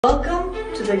Welcome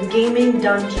to the gaming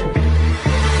dungeon.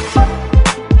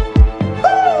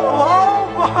 Oh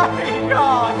my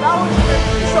god, that was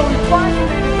crazy. So we finally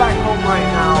made it back home right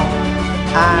now.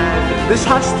 And this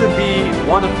has to be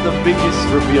one of the biggest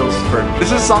reveals for me.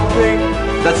 This is something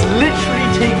that's literally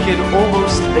taken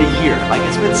almost a year. Like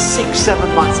it's been 6-7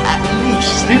 months at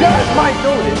least. You guys might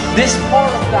notice this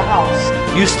part of the house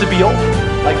used to be open.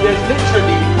 Like there's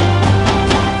literally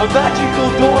a magical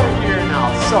door here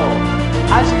now. So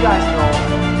as you guys know,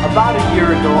 about a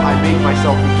year ago I made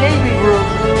myself a gaming room,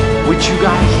 which you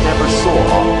guys never saw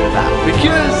after that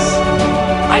because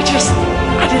I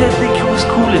didn't think it was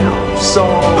cool enough. So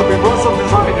we brought some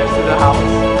designers to the house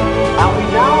and we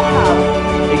now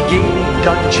have a gaming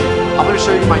dungeon. I'm gonna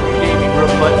show you my new gaming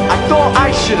room, but I thought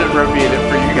I shouldn't reveal it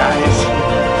for you guys.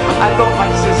 I thought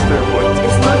my sister would.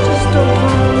 It's not just a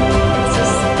room, it's a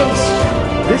spaceship.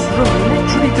 This room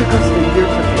literally took us a year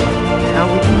to make, and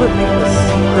we even made a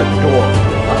secret door.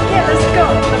 Okay, let's go.